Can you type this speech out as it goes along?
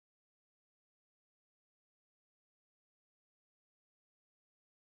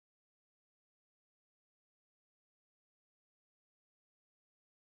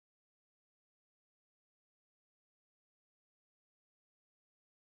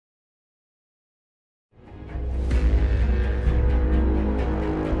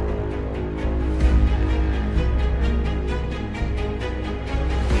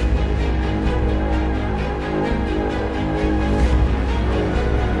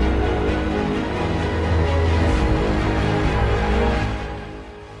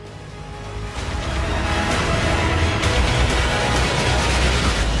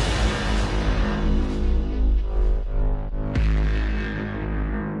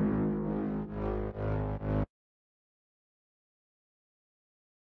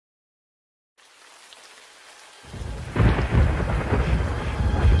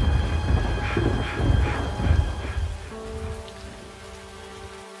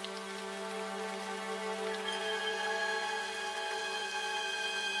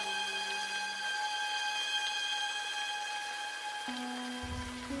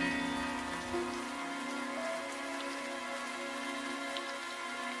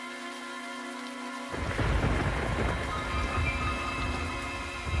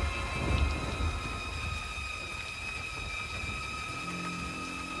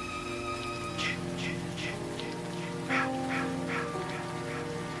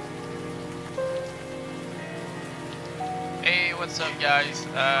what's up, guys?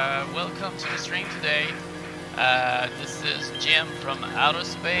 Welcome to the stream today. This is Jim from Outer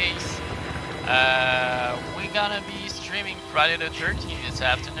Space. We're gonna be streaming Friday the 13th this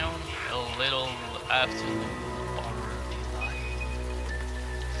afternoon, a little after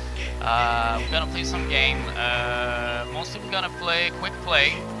we're gonna play some game. Mostly we're gonna play quick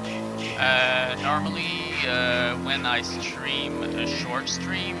play. Normally, when I stream a short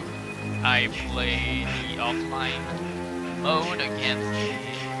stream, I play the offline mode against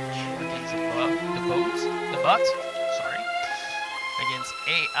the bot, sorry, against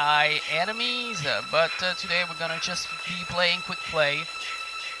AI enemies. But today we're gonna just be playing quick play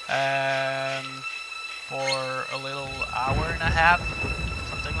for a little hour and a half,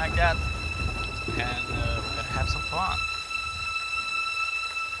 something like that, and we're gonna have some fun.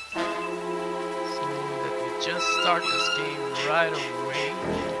 So let me just start this game right away.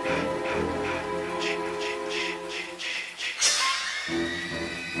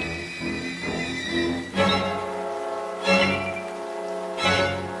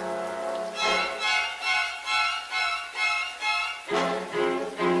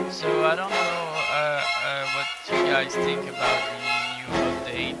 So I don't know what you guys think about the new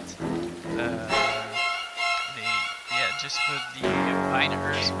update. They just put the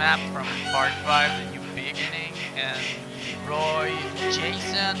Pineverse map from Part 5, the new beginning, and Roy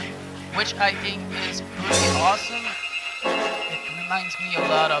Jason, which I think is pretty awesome. It reminds me a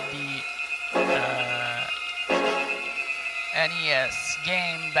lot of the NES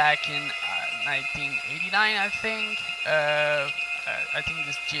game back in 1989, I think. I think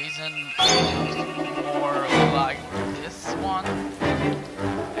this Jason is more like this one,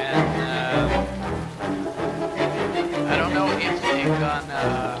 and I don't know if they're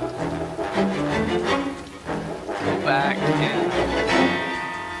gonna go back and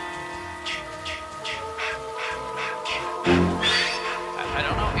I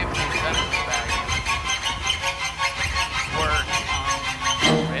don't know if they're gonna go back and work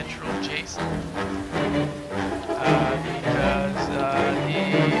on retro Jason, because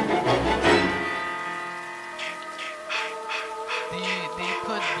they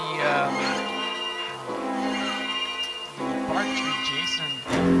put the Part 3 Jason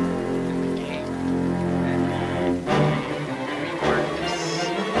in the game, and they reworked this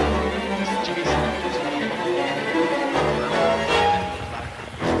Jason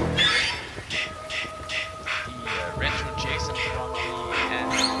the retro Jason from the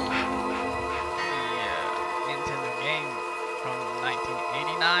Nintendo game from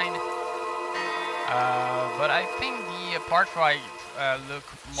 1989. But I think the Part 5 look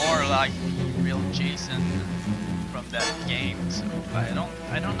more like the real Jason from that game. So I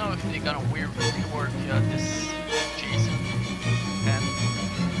don't know if they're gonna rework this Jason and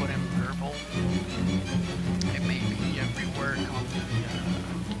put him purple. It may be a rework on the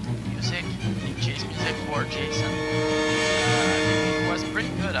music, the chase music for Jason. It was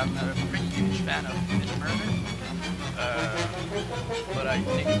pretty good. I'm a pretty huge fan of Mitch Murder, but I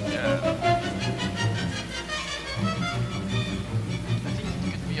think it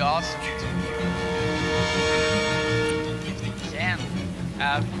could be awesome if they can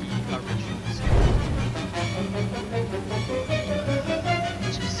have the original sound.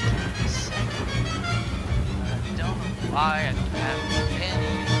 Just give me a second. I don't know why I don't have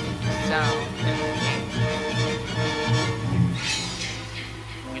any sound in the game,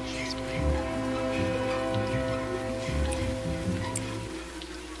 which is pretty weird.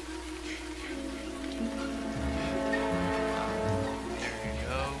 There you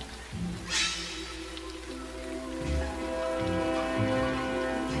go.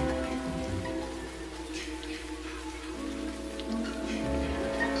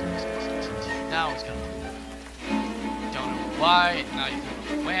 Now it's gonna. Don't know why, not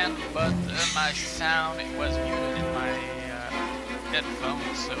even when, but my sound, it was muted in my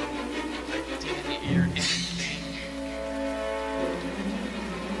headphones, so I didn't hear anything.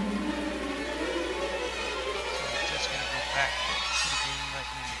 So I'm just gonna go back to the game right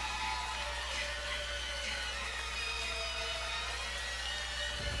now.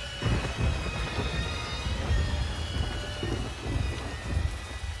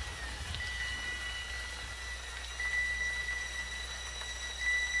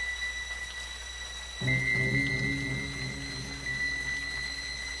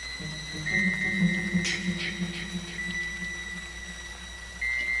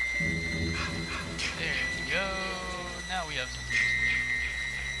 There we go. Now we have some music.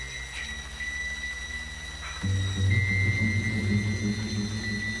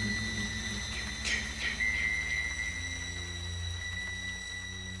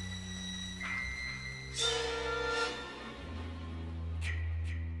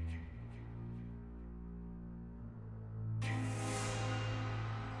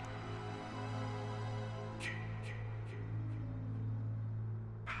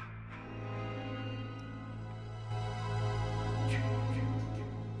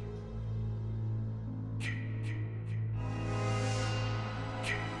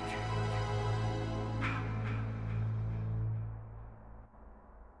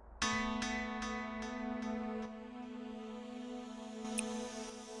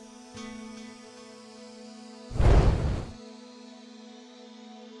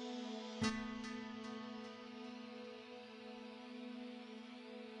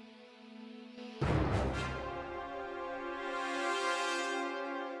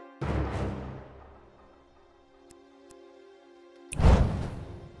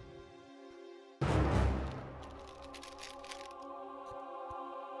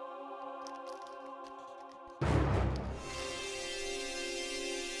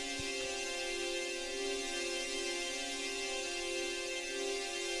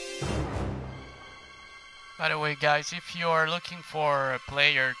 By the way, guys, if you're looking for a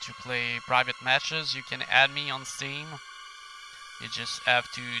player to play private matches, you can add me on Steam. You just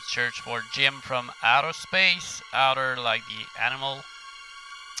have to search for Jim from Outer Space, outer like the animal,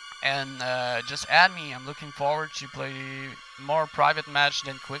 and just add me. I'm looking forward to play more private match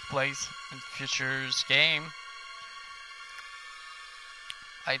than quick plays in future's game.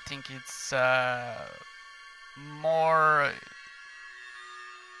 I think it's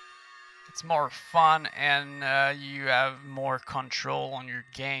more fun, and you have more control on your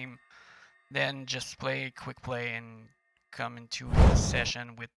game than just play quick play and come into a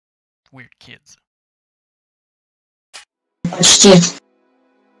session with weird kids. Почти.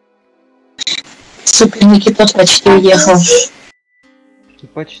 Супер, Никита почти уехал.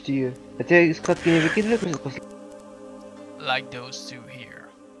 Почти. А тебя из катки не выкидывают после? Like those two here.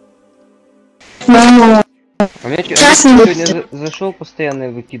 Ну, А меня сейчас не сегодня зашел, постоянно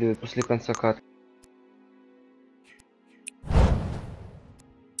выкидывает после конца кат.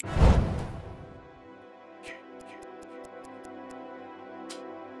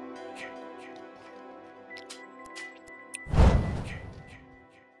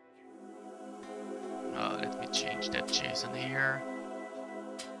 Let me change that JSON here.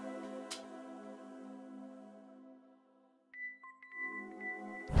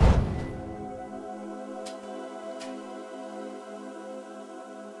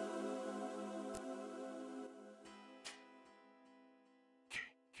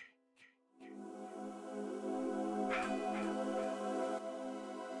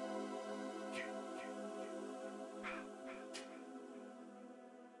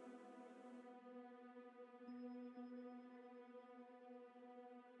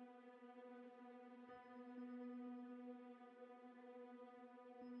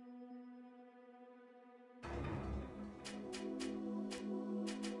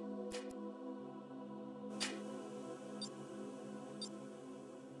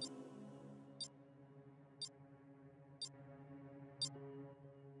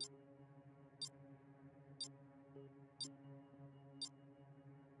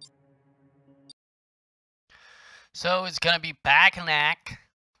 So it's gonna be Packanack,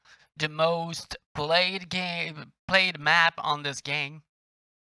 the most played map on this game.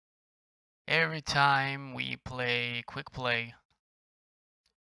 Every time we play quick play,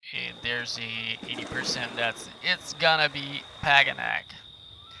 there's a 80% it's gonna be Packanack.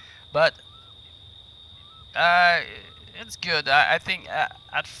 But it's good. I think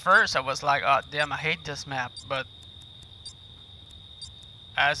at first I was like, oh damn, I hate this map. But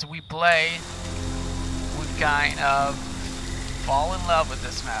as we play, we kind of fall in love with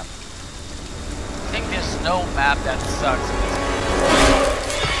this map. I think there's no map that sucks in this game.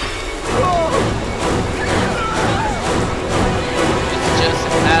 It's just a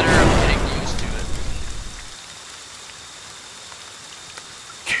matter of getting used to it.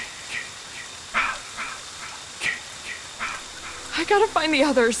 I gotta find the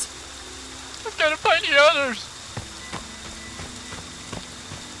others. I've gotta find the others.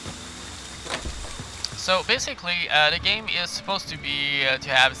 So basically, the game is supposed to be to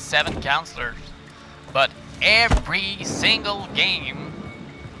have 7 counselors, but every single game,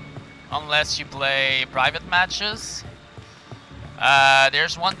 unless you play private matches,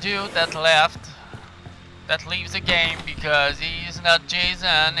 there's one dude that leaves the game because he's not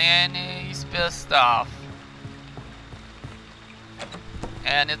Jason and he's pissed off,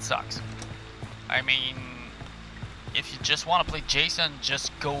 and it sucks. I mean, if you just want to play Jason,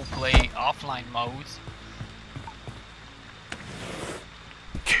 just go play offline modes.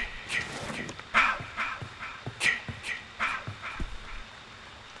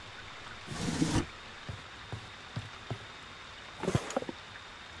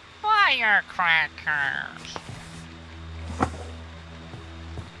 Firecrackers.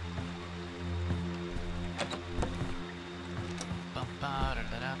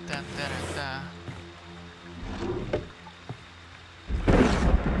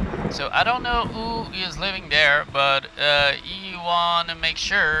 So I don't know who is living there, but you want to make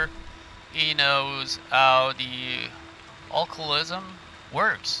sure he knows how the alcoholism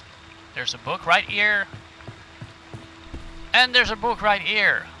works. There's a book right here, and there's a book right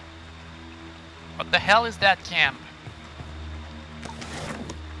here. What the hell is that camp?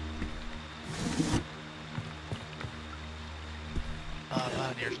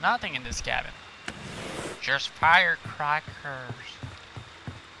 There's nothing in this cabin. Just firecrackers.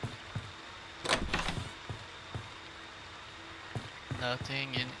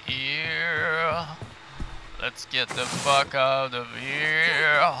 Nothing in here. Let's get the fuck out of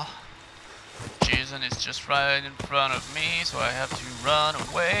here. Jason is just right in front of me, so I have to run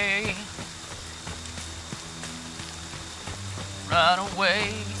away. run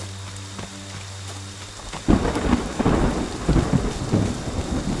away.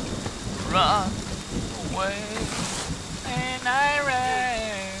 Run away, and I ran.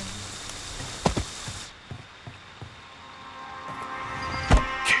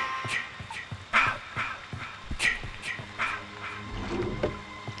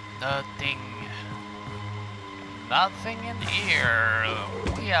 Nothing in here.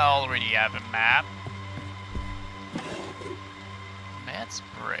 We already have a map. Med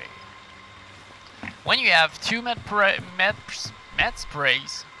spray. When you have two med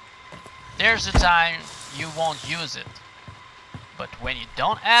sprays, there's a time you won't use it. But when you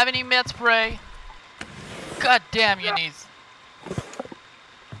don't have any med spray, god damn you need.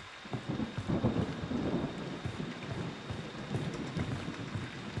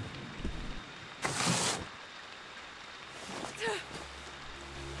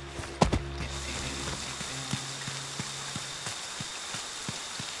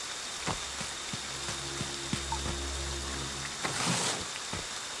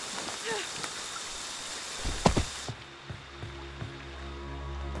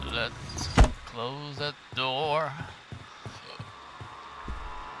 Let's close that door.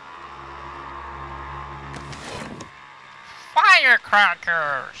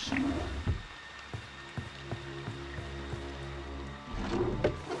 Firecrackers!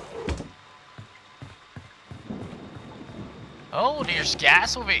 Oh, there's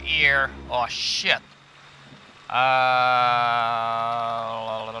gas over here. Oh shit.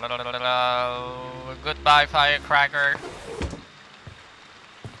 Goodbye, firecracker.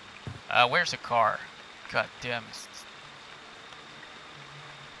 Where's the car? God damn it.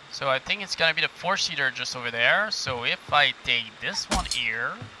 So I think it's gonna be the 4-seater just over there. So if I take this one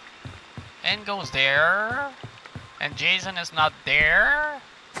here and goes there, and Jason is not there,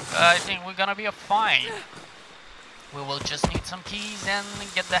 I think we're gonna be fine. We will just need some keys and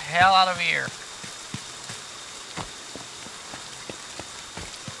get the hell out of here.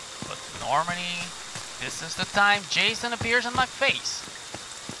 But normally, this is the time Jason appears in my face.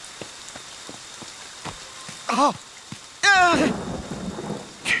 Oh!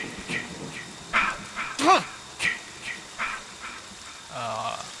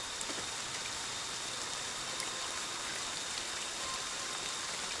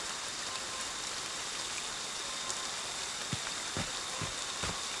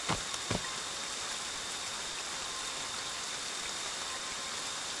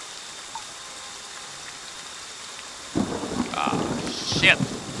 Shit.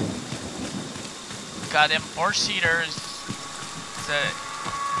 Got them 4-seaters.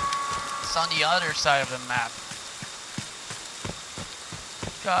 It's on the other side of the map.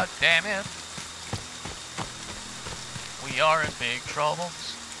 God damn it. We are in big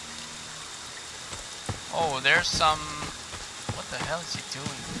troubles. Oh, there's some... What the hell is he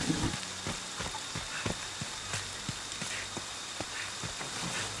doing?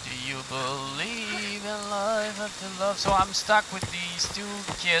 Do you believe in life after love? So I'm stuck with these two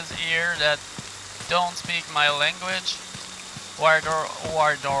kids here that don't speak my language, or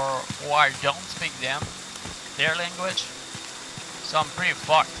don't speak their language. So I'm pretty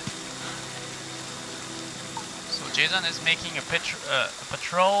fucked. So Jason is making a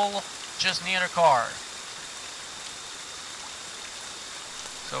patrol just near the car.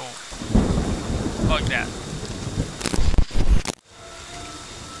 So fuck that.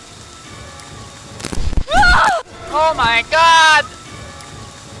 Oh my god!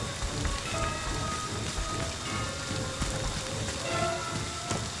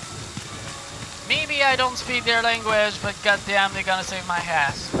 Maybe I don't speak their language, but goddamn, they're gonna save my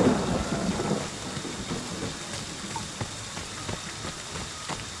ass.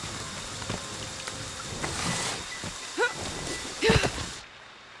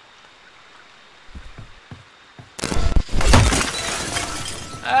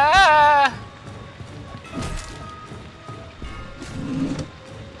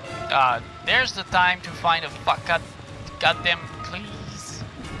 There's the time to find a goddamn please.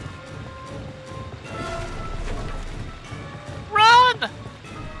 Run!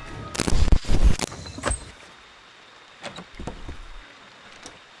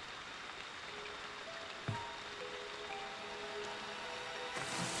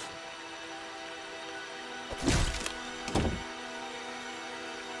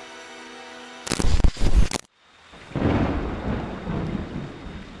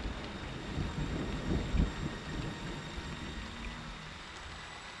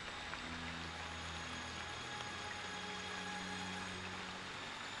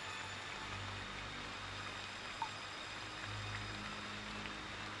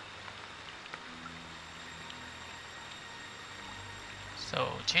 So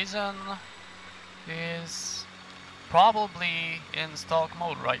Jason is probably in stalk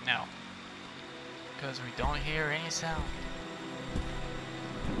mode right now, because we don't hear any sound.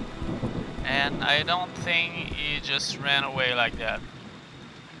 And I don't think he just ran away like that.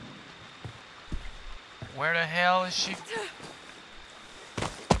 Where the hell is she?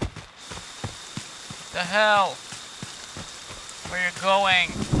 The hell? Where you going?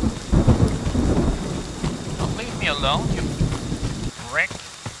 Don't leave me alone, you prick.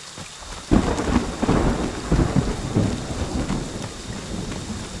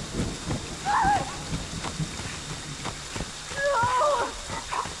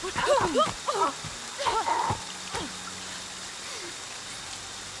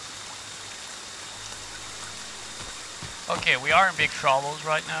 Okay, we are in big troubles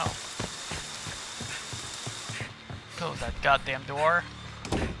right now. Close that goddamn door.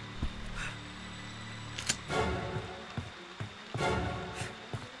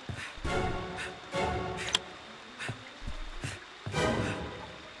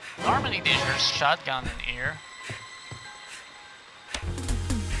 Normally there's a shotgun in here.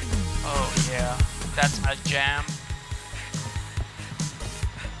 Oh yeah, that's my jam.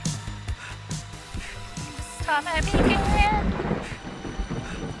 Come at me again.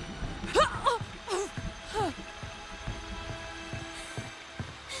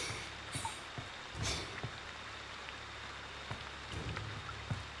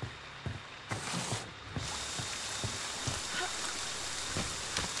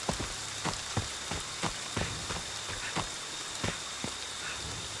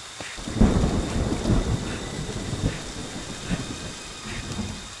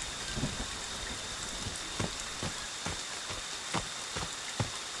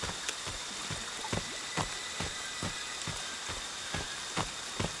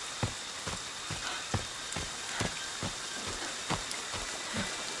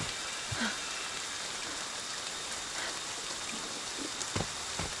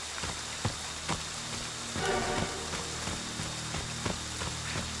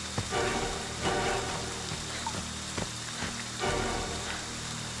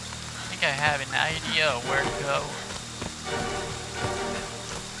 I have an idea of where to go.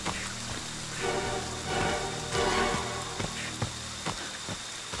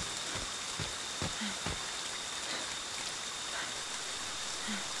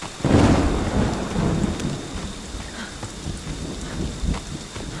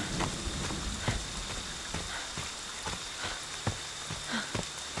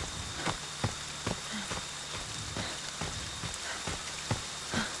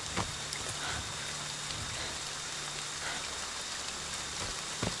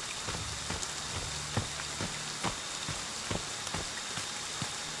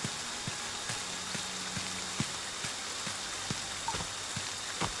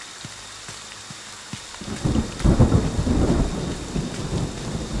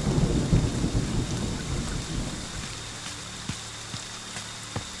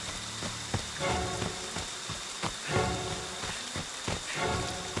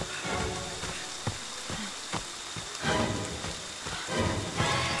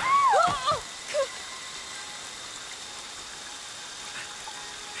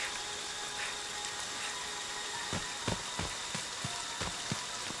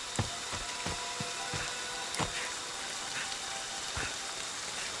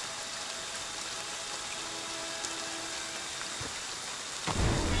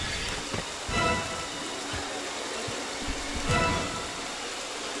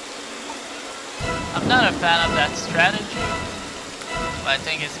 I'm not a fan of that strategy, but I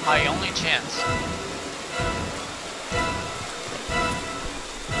think it's my only chance.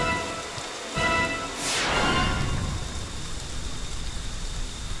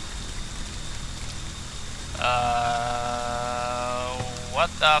 What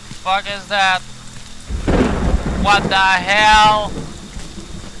the fuck is that? What the hell?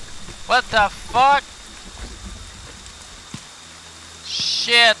 What the fuck?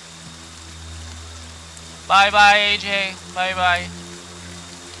 Shit. Bye bye, AJ. Bye bye.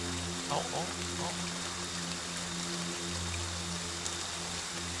 Oh.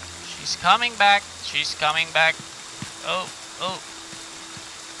 She's coming back. She's coming back. Oh.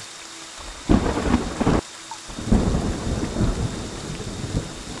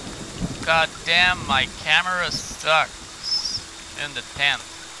 God damn, my camera sucks in the tent.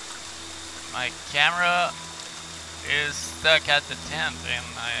 My camera is stuck at the tent and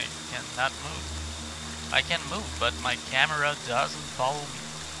I cannot move. I can move, but my camera doesn't follow me.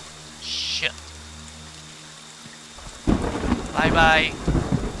 Shit. Bye bye.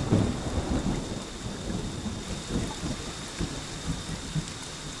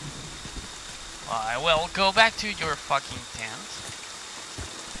 Well, go back to your fucking tent.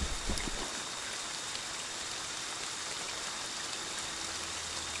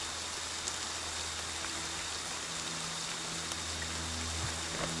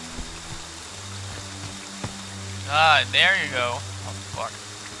 Ah, there you go. Oh, fuck.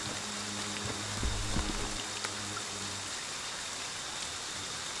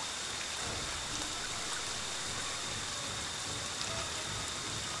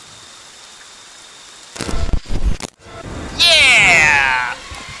 Yeah!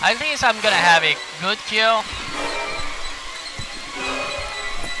 At least I'm gonna have a good kill.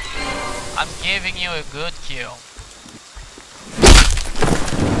 I'm giving you a good kill.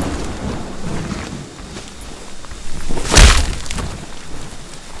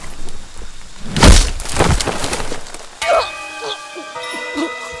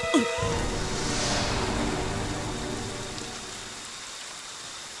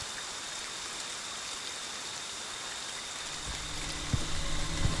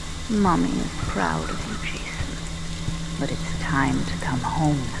 Mommy is proud of you, Jason. But it's time to come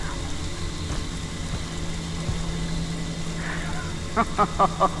home now.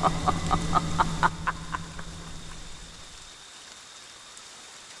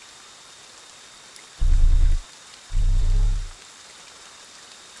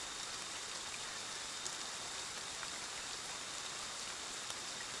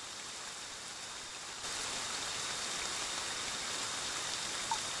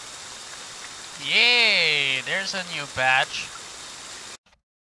 Yay! There's a new patch.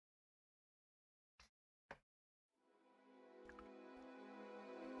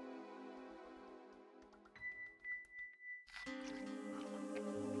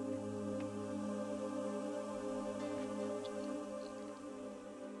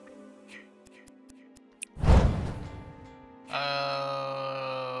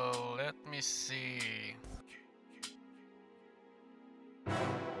 Let me see.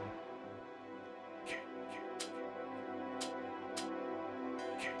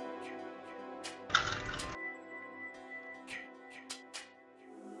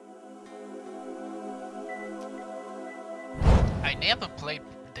 I never played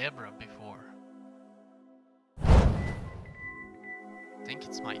Deborah before. I think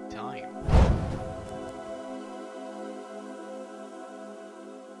it's my time.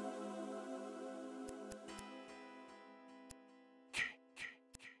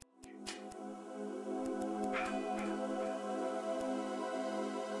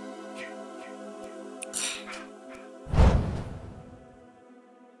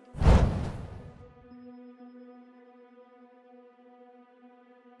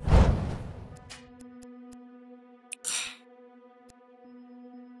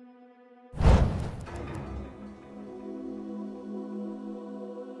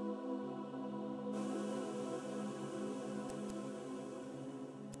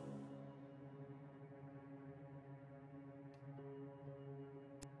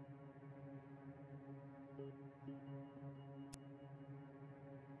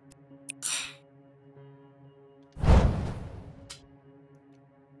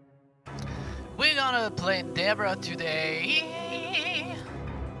 We're gonna play Deborah today.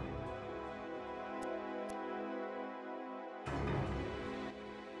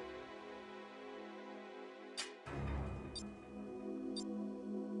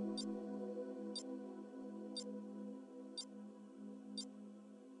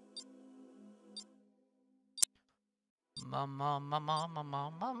 Mama, mama,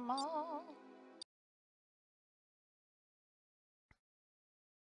 mama, mama.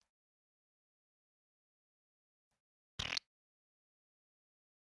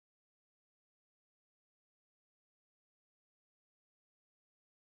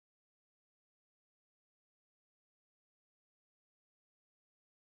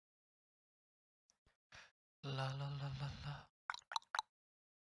 La la la la la.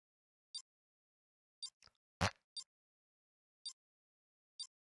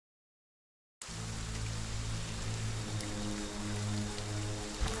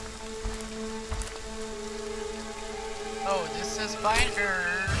 Oh, this is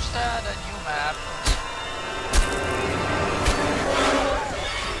Binders, the new map.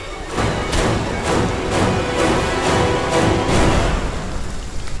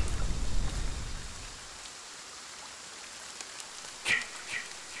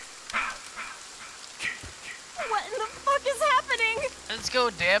 What in the fuck is happening? Let's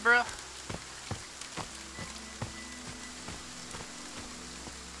go, Deborah.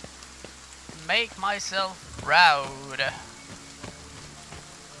 Make myself proud.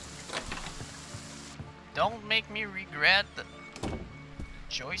 Don't make me regret the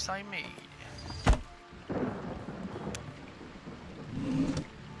choice I made.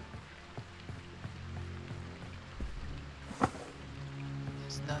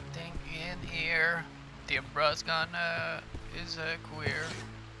 Frostgun is queer.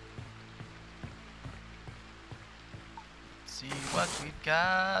 Let's see what we've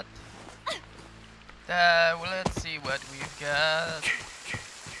got. Well, let's see what we've got.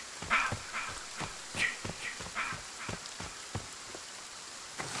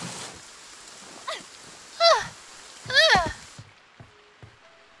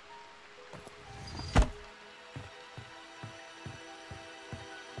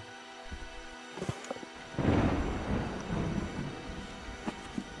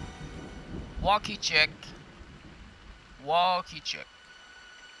 Walkie check. Walkie check.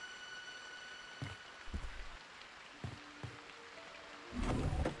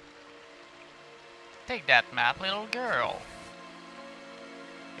 Take that map, little girl.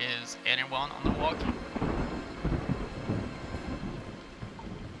 Is anyone on the walkie?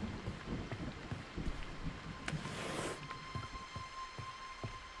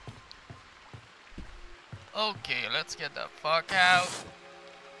 Okay, let's get the fuck out.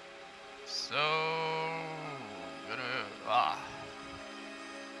 So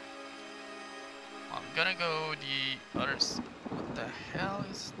I'm gonna go the other what the hell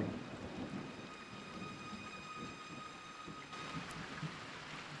is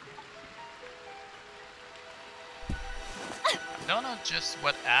I don't know just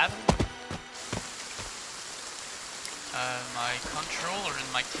what happened. My controller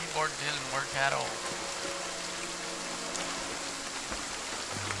and my keyboard didn't work at all.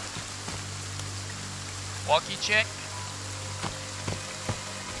 Walkie check.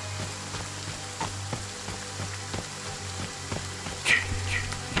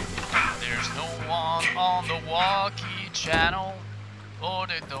 There's no one on the walkie channel. Oh,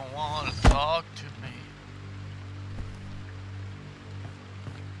 they don't want to talk to me.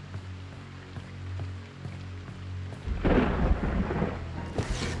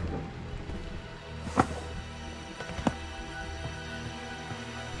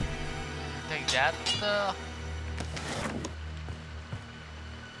 Take that.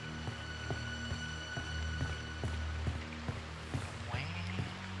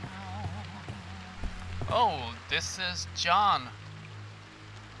 Oh, this is John.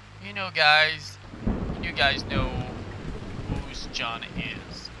 You know, guys, you guys know who's John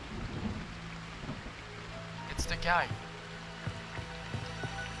is. It's the guy.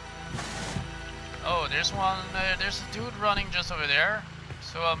 Oh, there's there's a dude running just over there.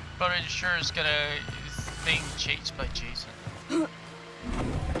 So I'm pretty sure it's being chased by Jason.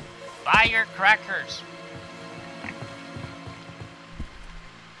 Firecrackers!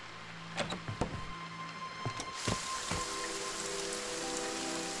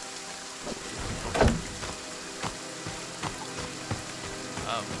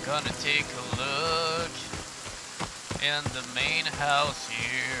 I'm gonna take a look in the main house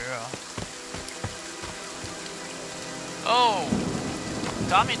here. Oh!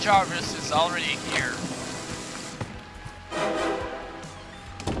 Tommy Jarvis is already here.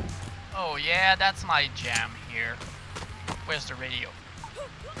 Oh yeah, that's my jam here. Where's the radio?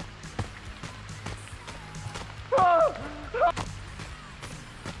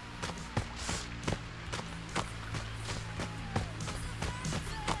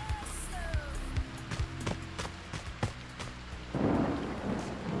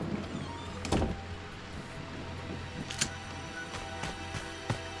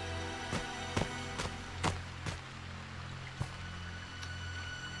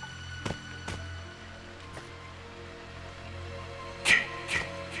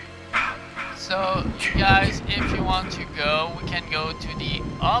 So, you guys, if you want to go, we can go to the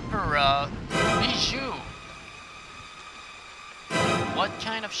Opera Bijou. What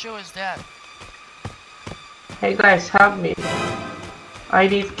kind of show is that? Hey guys, help me. I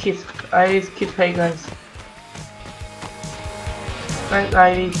need kids. Hey guys.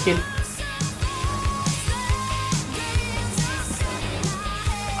 I need kids.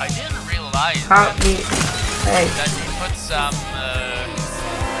 I didn't realize Help me. Hey. that they put some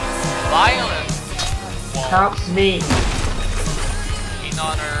violent walls Help me. in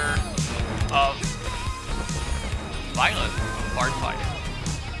honor of Violet of Part 5.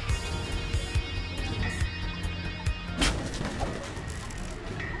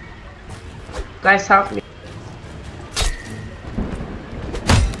 Guys, help me.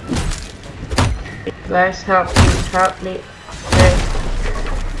 Guys, help me. Help me. Hey.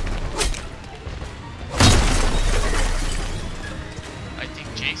 I think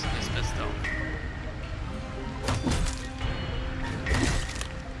Jason is pissed off.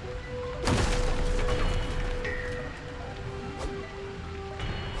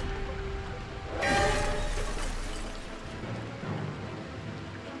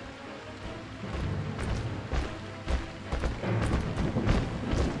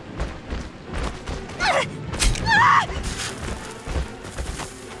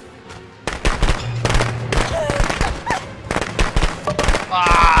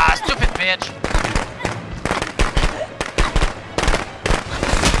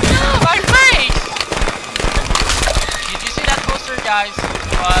 guys,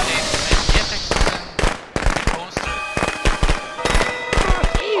 what a magnificent poster.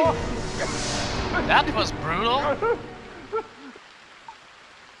 That was brutal.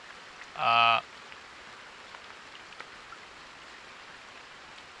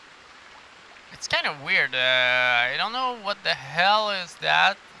 It's kind of weird. I don't know what the hell is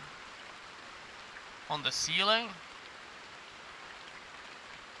that on the ceiling.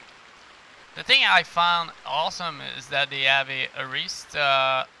 The thing I found awesome is that they have a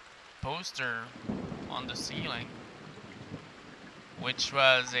Arista poster on the ceiling, which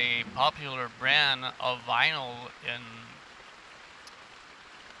was a popular brand of vinyl in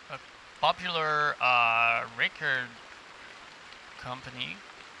a popular record company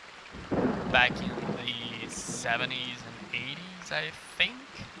back in the 70s and 80s, I think.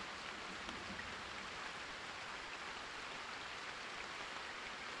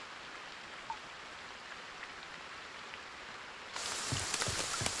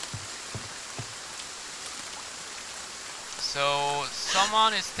 So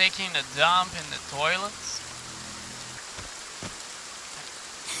someone is taking a dump in the toilets.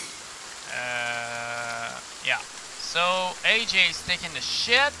 Yeah. So AJ is taking the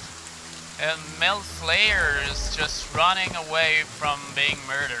shit, and Mel Slayer is just running away from being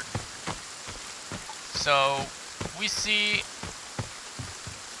murdered. So we see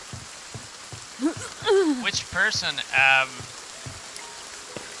which person have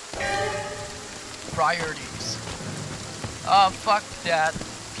priorities. Fuck that.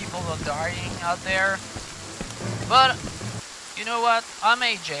 People are dying out there. But, you know what? I'm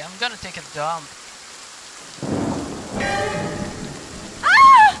AJ. I'm gonna take a dump.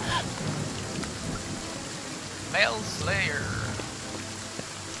 Ah! Male Slayer.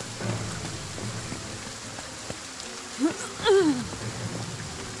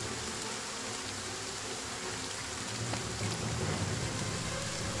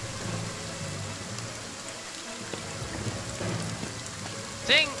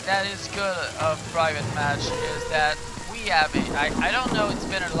 Thing that is good of private match is that we have it. I don't know, it's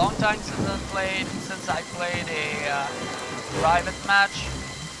been a long time since I played a private match,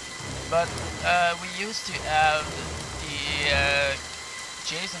 but we used to have the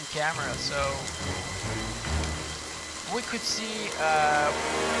Jason camera, so we could see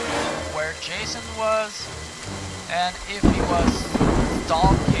where Jason was and if he was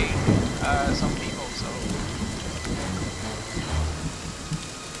stalking some people. So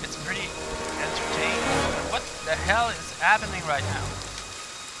pretty entertaining. But what the hell is happening right now?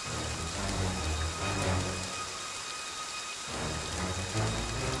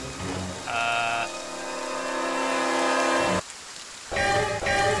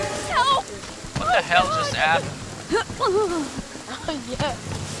 Help! What the hell just happened? Yeah.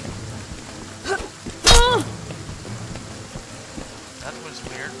 That was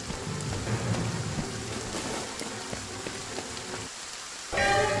weird.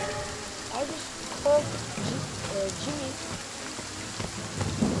 I just called Jimmy.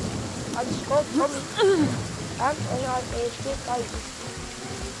 I just called Tommy. And I had a straight guy.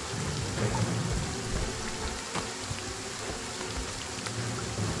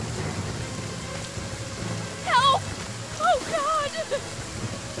 Help! Oh God!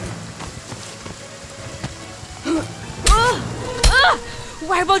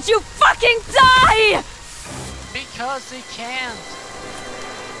 Why won't you fucking die? Because they can't.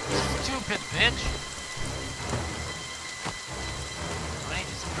 Stupid bitch. I mean,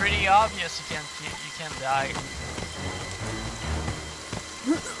 it's pretty obvious you can die.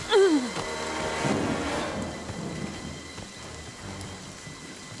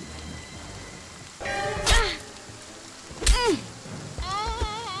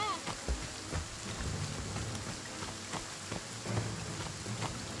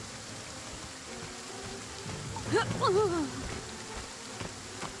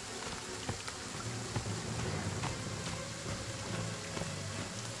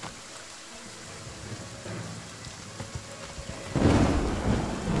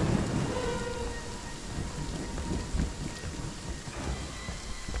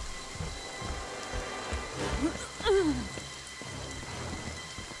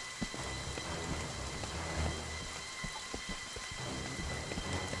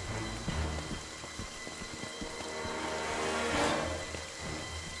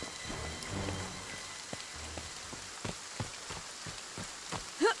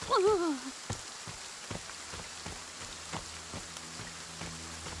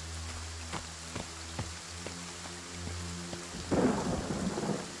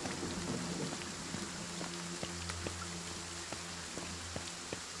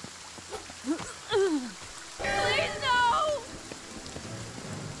 Please no!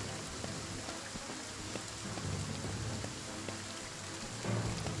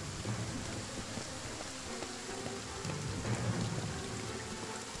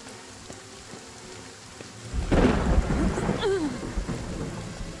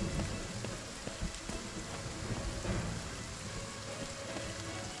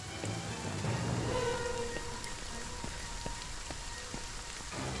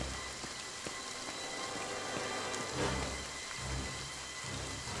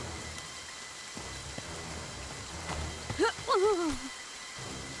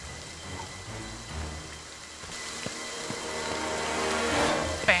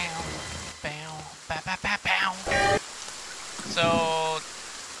 So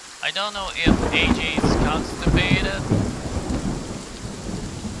I don't know if AJ is constipated.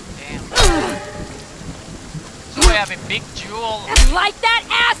 Damn. So we have a big duel. Like that,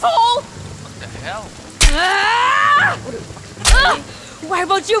 asshole! What the hell? Ah! Why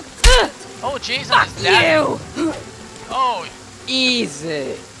won't you? Oh, Jason Fuck is dead. you! Oh,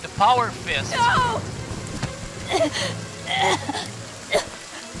 Easy. the power fist. No!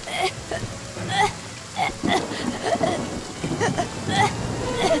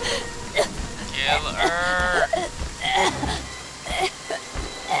 Kill her.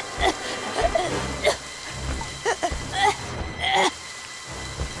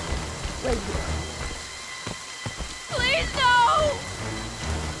 Please no!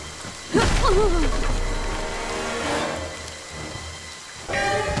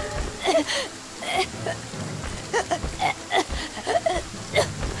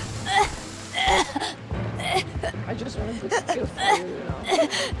 I just wanted to go through, you know.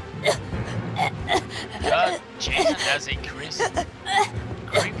 God, Jason has a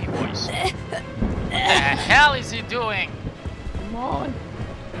creepy voice. What the hell is he doing? Come on.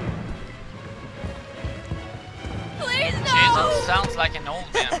 Please no! Jason sounds like an old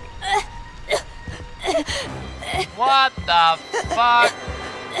man. What the fuck?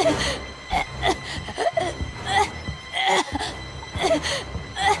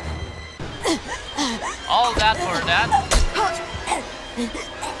 All that for that?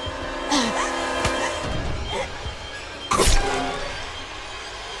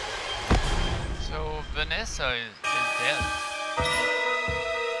 So Vanessa is dead.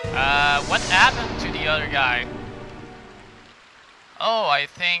 What happened to the other guy? Oh, I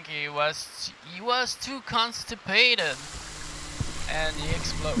think he was too constipated, and he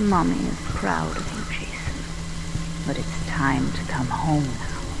exploded. Mommy is proud of you, Jason. But it's time to come home now.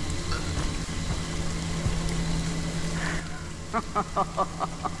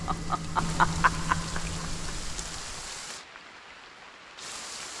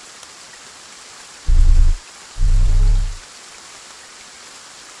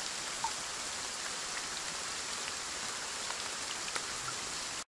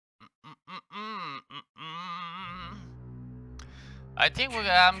 I think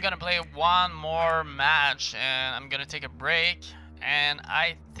I'm gonna play one more match and I'm gonna take a break, and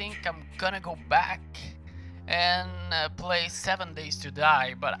I think I'm gonna go back and play 7 Days to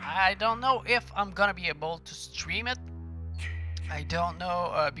Die, but I don't know if I'm gonna be able to stream it. I don't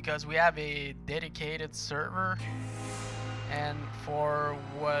know because we have a dedicated server, and for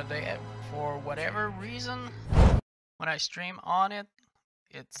whatever reason when I stream on it,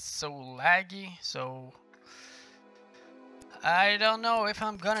 it's so laggy, so I don't know if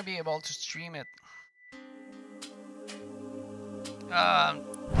I'm gonna be able to stream it.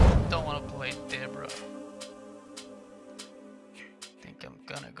 Don't want to play Deborah. Think I'm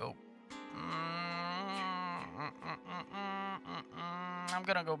gonna go. I'm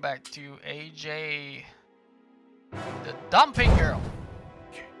gonna go back to AJ, the dumping girl.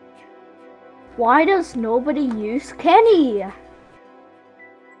 Why does nobody use Kenny?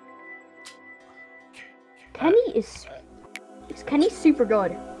 Kenny is Kenny super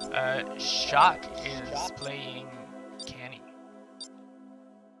good. Shock is playing Kenny.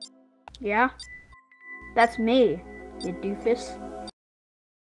 Yeah? That's me, you doofus.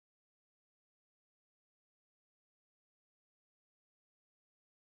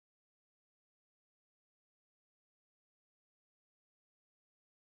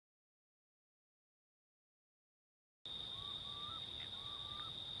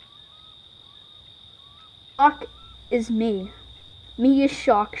 Shock is me. Me is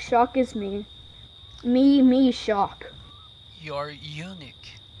Shock. Shock is me. Me, Shock. You're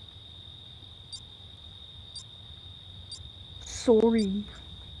unique. Sorry.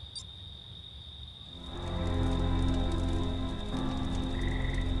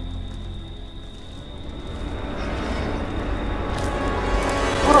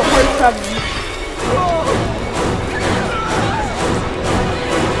 Oh, hard coming.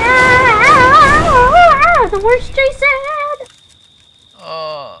 The worst, Jason!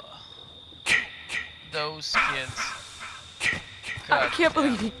 Oh, those kids. I can't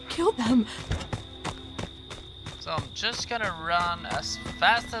believe he killed them. So I'm just gonna run as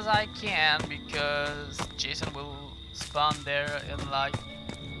fast as I can because Jason will spawn there in like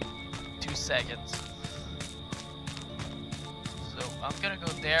 2 seconds. So I'm gonna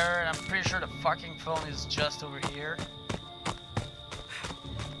go there, and I'm pretty sure the fucking phone is just over here.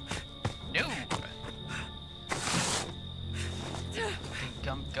 No! I think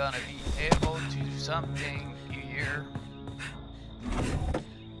I'm gonna be able to do something here.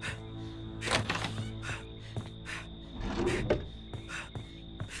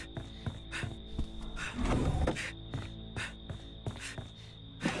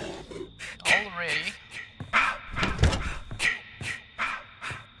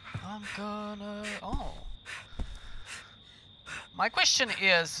 I'm gonna... Oh. My question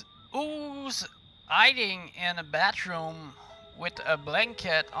is, who's hiding in a bathroom with a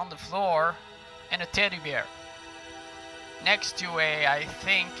blanket on the floor and a teddy bear next to a, I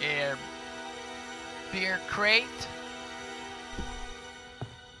think, a beer crate?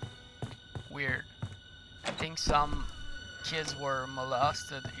 Weird. I think some kids were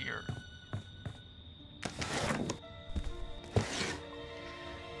molested here.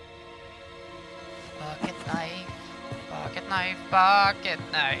 Pocket knife, pocket knife, pocket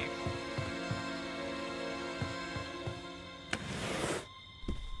knife.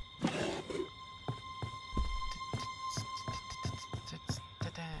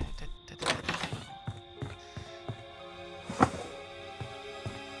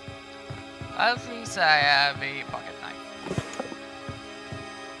 At least I have a pocket knife.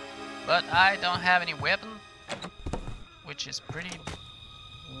 But I don't have any weapon, which is pretty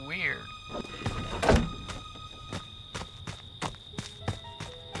weird.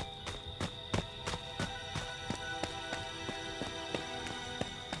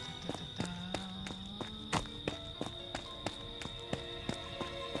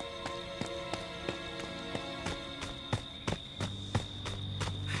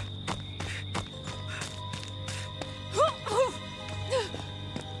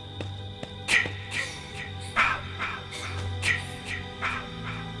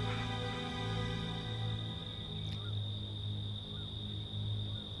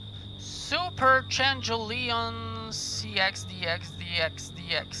 Super Changelion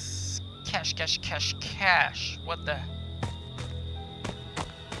CXDXDXDX cash. What the? I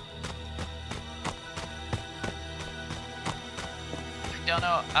don't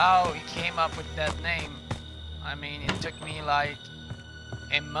know how he came up with that name. I mean, it took me like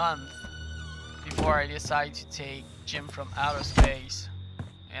a month before I decided to take Jim from Outer Space,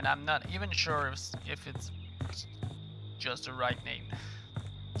 and I'm not even sure if it's just the right name.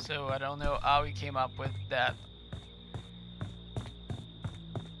 So I don't know how he came up with that.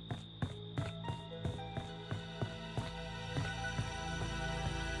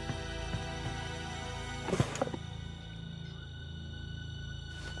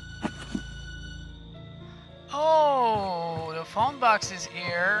 Oh, the phone box is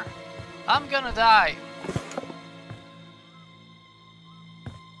here. I'm gonna die.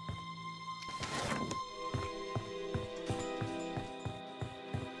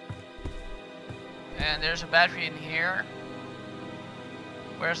 And there's a battery in here.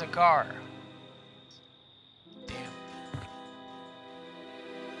 Where's the car? Damn.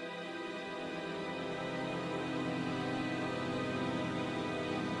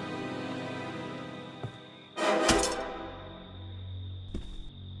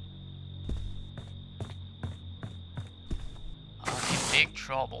 I'm in big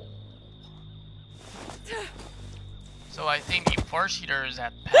trouble. So I think the four-seater is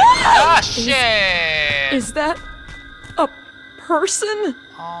at Ah, shit! Is that a person?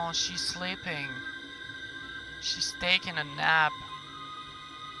 Oh, she's sleeping. She's taking a nap.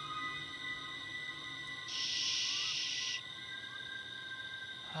 Shh.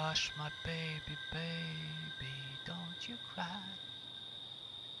 Hush, my baby, baby, don't you cry.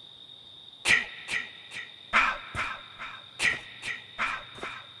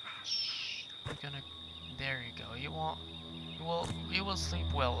 Shh. We're gonna. There you go. You will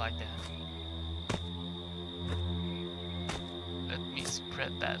sleep well like that. Let me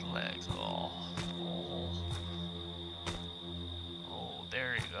spread that legs. Oh,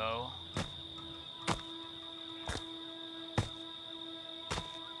 there you go.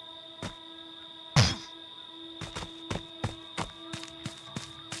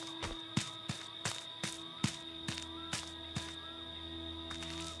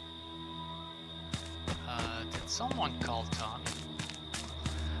 Did someone call Tommy?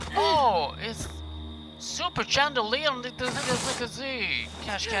 Oh, it's Super Chandelier.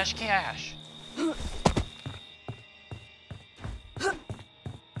 Cash.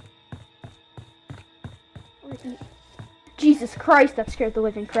 Jesus Christ, that scared the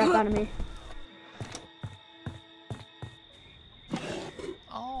living crap out of me.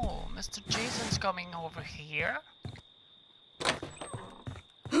 Oh, Mr. Jason's coming over here.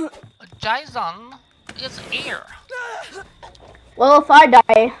 Jason is here. Well, if I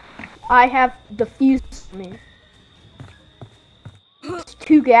die, I have the fuse on me. There's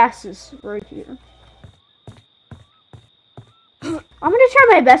 2 gases right here. I'm gonna try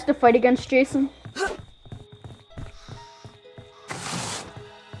my best to fight against Jason.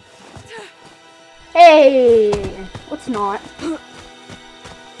 Hey! Let's not.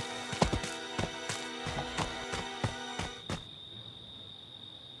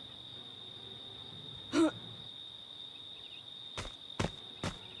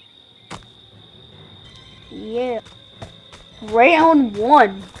 Yeah. Round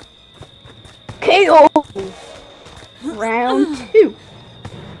 1. KO. Round 2.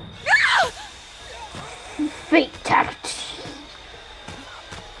 Fatality.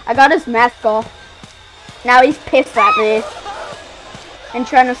 I got his mask off. Now he's pissed at me. And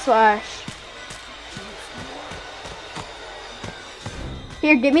trying to slash.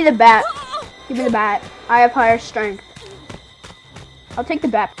 Here, give me the bat. Give me the bat. I have higher strength. I'll take the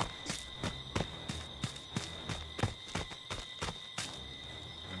bat.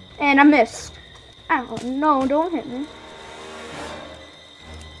 And I missed. Oh no, don't hit me.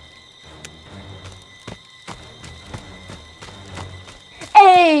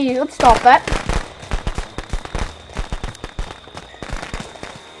 Hey, let's stop that.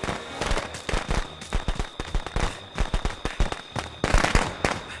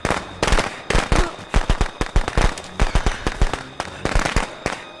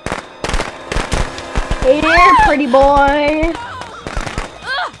 Hey there, pretty boy.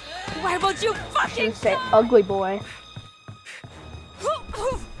 Why won't you fucking Say ugly boy.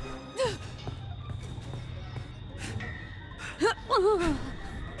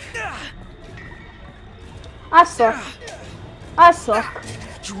 I suck. I suck.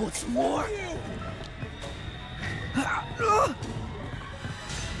 You want some more?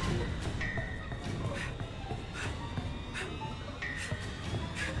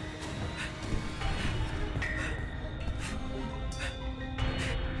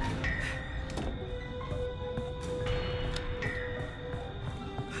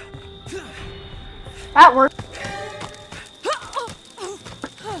 That worked.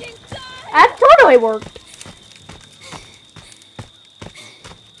 That totally worked.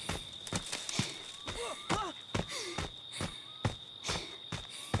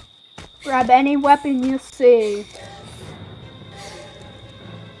 Grab any weapon you see.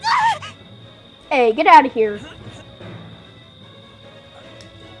 Hey, get out of here.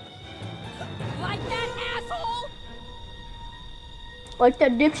 like that, asshole? Like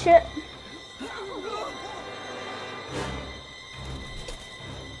that dipshit?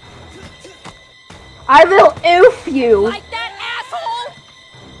 I will oof you. Like that, asshole?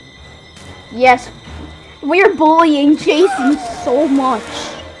 Yes, we are bullying Jason so much.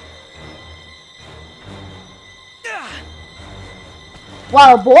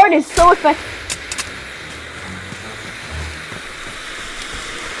 Wow, board is so effective.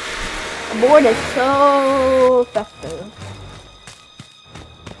 Board is so effective.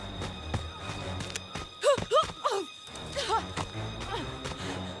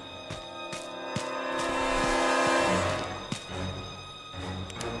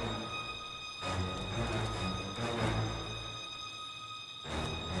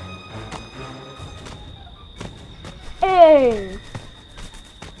 Hey!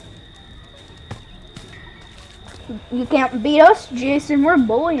 You can't beat us, Jason. We're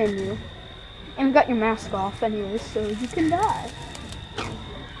bullying you. And we got your mask off anyways, so you can die.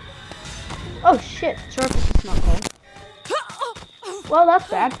 Oh shit, Jarvis is not cold. Well, that's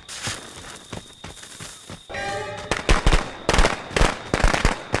bad.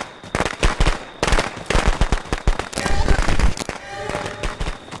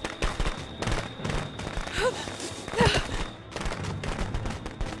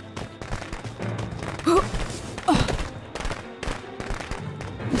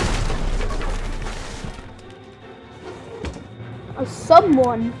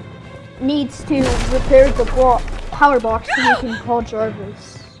 Someone needs to repair the power box so we can call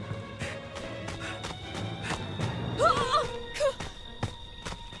Jarvis.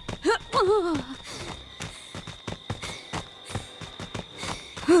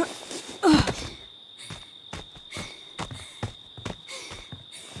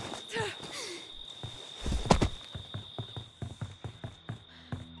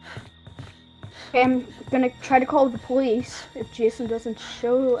 Okay, I'm gonna try to call the police if Jason doesn't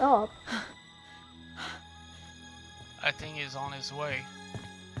show up. I think he's on his way.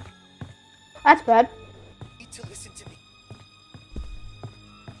 That's bad. You need to listen to me.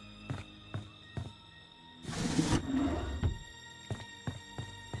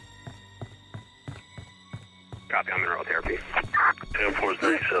 Copy, I'm in road therapy.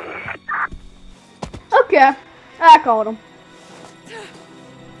 10-437. Okay, I called him.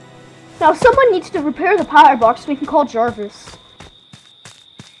 Now someone needs to repair the power box so we can call Jarvis.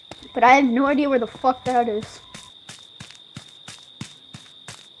 But I have no idea where the fuck that is.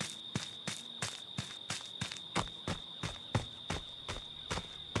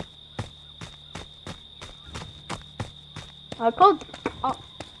 I called.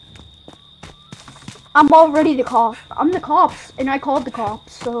 I'm already the cop. I'm the cops, and I called the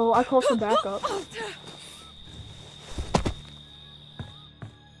cops, so I called for backup.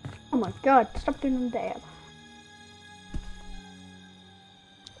 my god, stop doing them dab.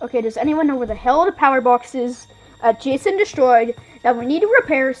 Okay, does anyone know where the hell the power box is Jason destroyed that we need to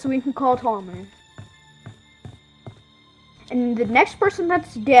repair so we can call Tommy? And the next person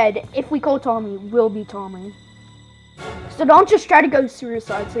that's dead, if we call Tommy, will be Tommy. So don't just try to go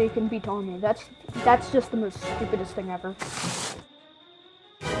suicide so you can be Tommy. That's just the most stupidest thing ever.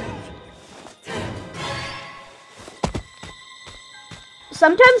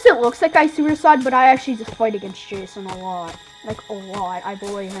 Sometimes it looks like I suicide, but I actually just fight against Jason a lot. Like, a lot. I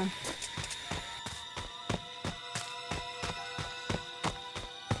bully him.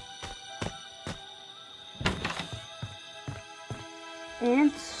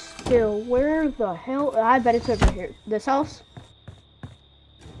 And still, where the hell? I bet it's over here. This house?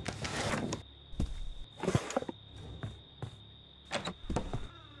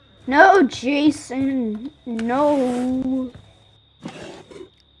 No, Jason. No.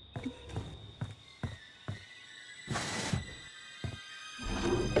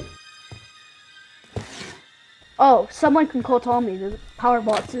 Oh, someone can call Tommy. The power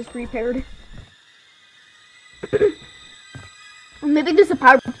box is repaired. Maybe there's a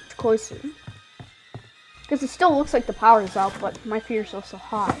power box closer. Because it still looks like the power is out, but my fear's also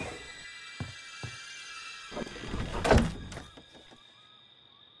high.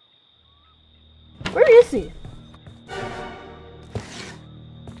 Where is he?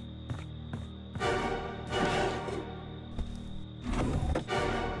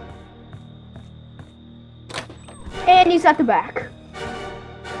 And he's at the back.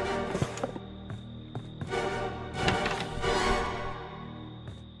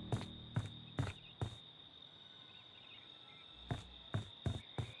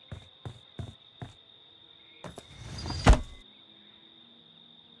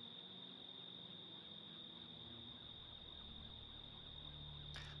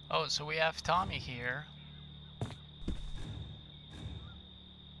 Oh, so we have Tommy here.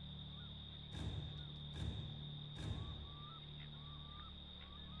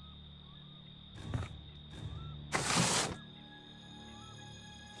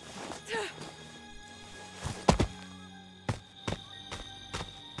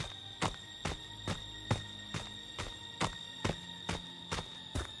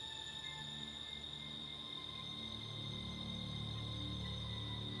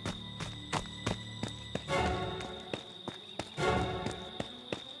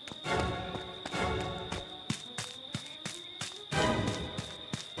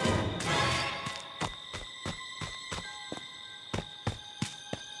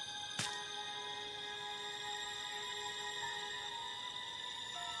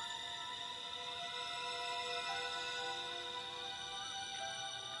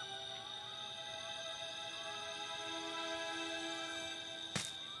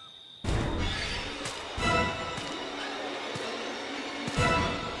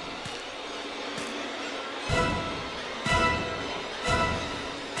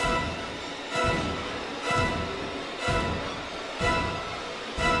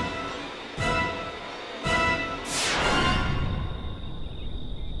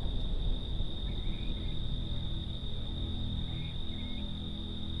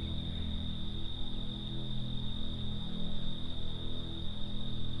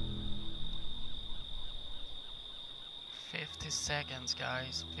 Seconds,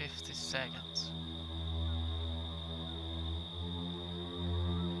 guys. 50 seconds.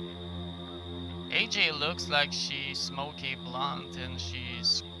 AJ looks like she's smoky blonde and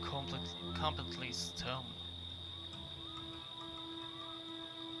she's completely stoned.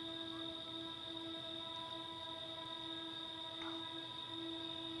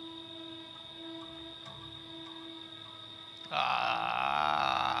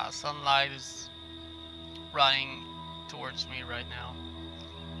 Sunlight is running towards me right now.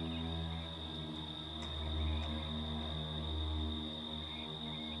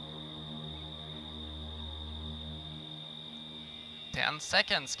 Ten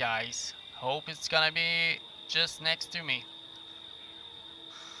seconds, guys. Hope it's gonna be just next to me.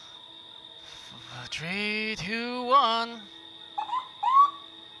 3, 2, 1.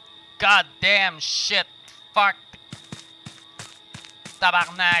 God damn shit. Fuck.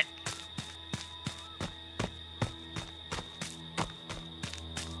 Tabarnak.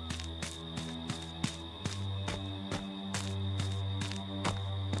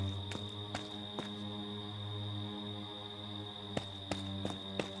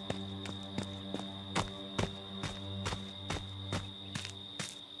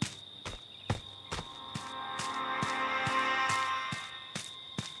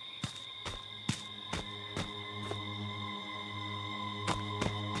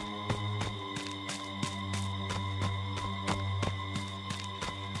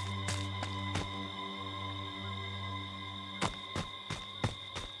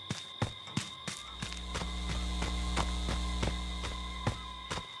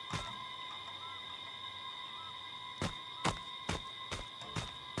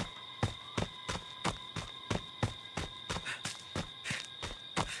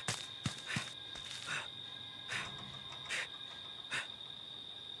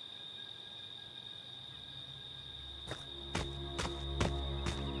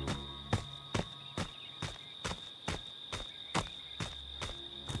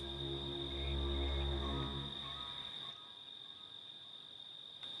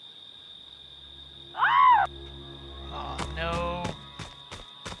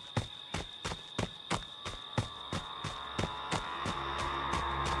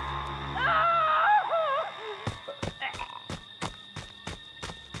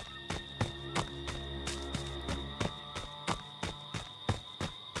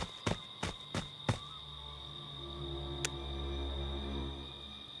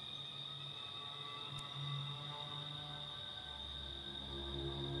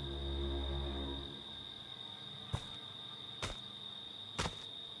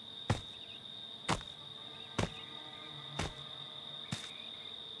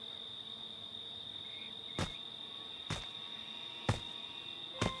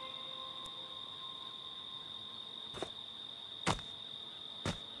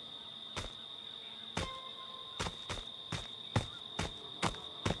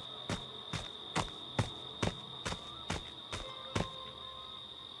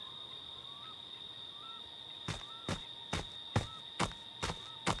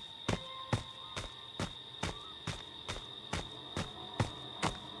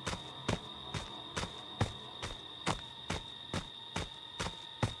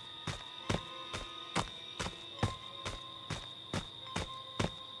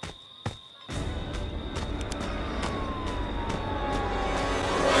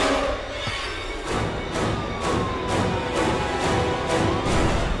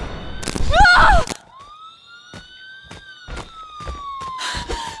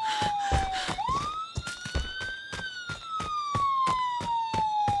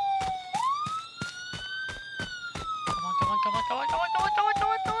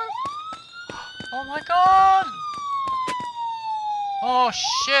 Oh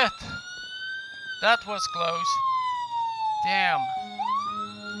shit! That was close. Damn.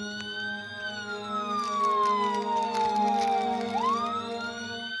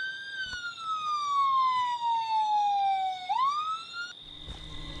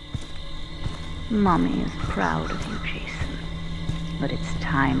 Mommy is proud of you, Jason. But it's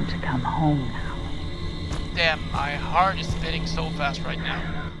time to come home now. Damn, my heart is beating so fast right now.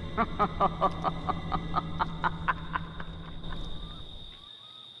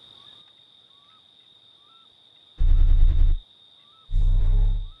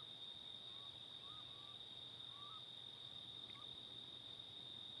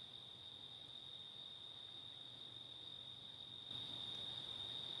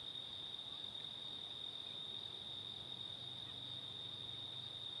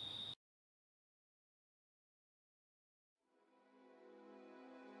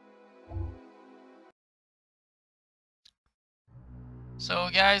 So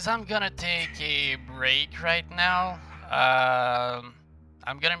guys, I'm gonna take a break right now.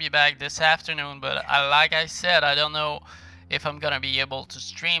 I'm gonna be back this afternoon, but like I said, I don't know if I'm gonna be able to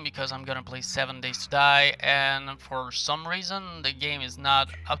stream because I'm gonna play 7 Days to Die, and for some reason the game is not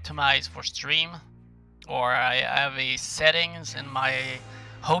optimized for stream, or I have a settings in my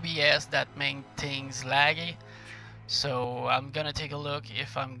OBS that make things laggy. So I'm gonna take a look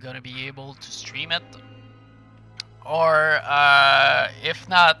if I'm gonna be able to stream it. Or if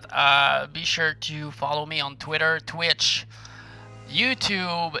not, be sure to follow me on Twitter, Twitch,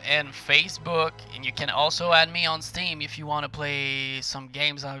 YouTube, and Facebook. And you can also add me on Steam if you want to play some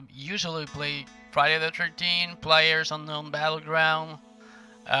games. I usually play Friday the 13th, Players Unknown Battleground.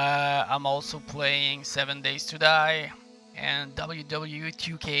 I'm also playing 7 Days to Die and WWE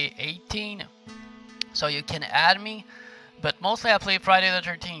 2K18. So you can add me. But mostly I play Friday the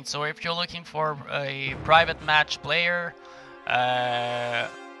 13th, so if you're looking for a private match player,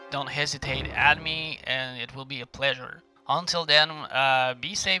 don't hesitate, add me, and it will be a pleasure. Until then,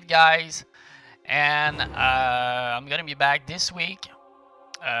 be safe guys, and I'm gonna be back this week.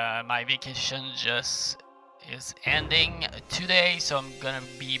 My vacation just is ending today, so I'm gonna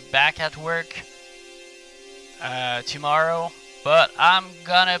be back at work tomorrow, but I'm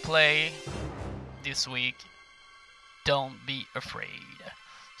gonna play this week. Don't be afraid.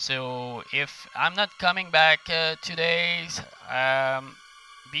 So if I'm not coming back today,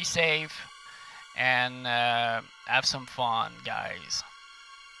 be safe and have some fun, guys.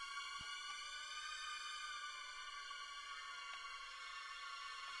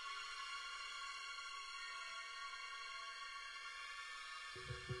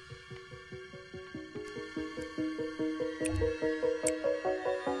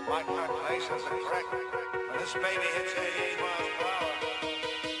 My calculations are correct. When this baby hits 80 miles per hour,